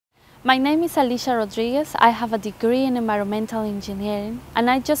My name is Alicia Rodriguez. I have a degree in environmental engineering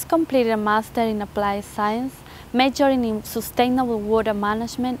and I just completed a master in applied science, majoring in sustainable water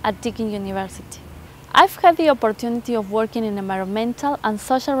management at Deakin University. I've had the opportunity of working in environmental and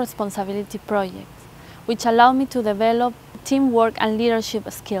social responsibility projects, which allow me to develop teamwork and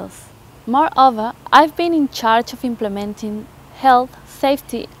leadership skills. Moreover, I've been in charge of implementing health,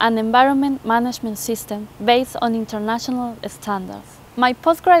 safety, and environment management systems based on international standards. My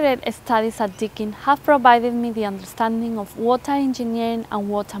postgraduate studies at Deakin have provided me the understanding of water engineering and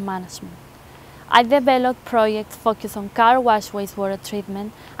water management. I developed projects focused on car wash wastewater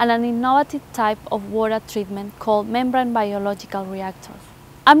treatment and an innovative type of water treatment called membrane biological reactors.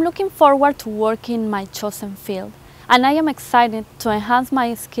 I'm looking forward to working in my chosen field, and I am excited to enhance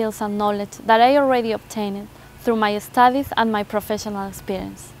my skills and knowledge that I already obtained through my studies and my professional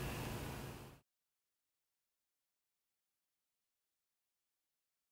experience.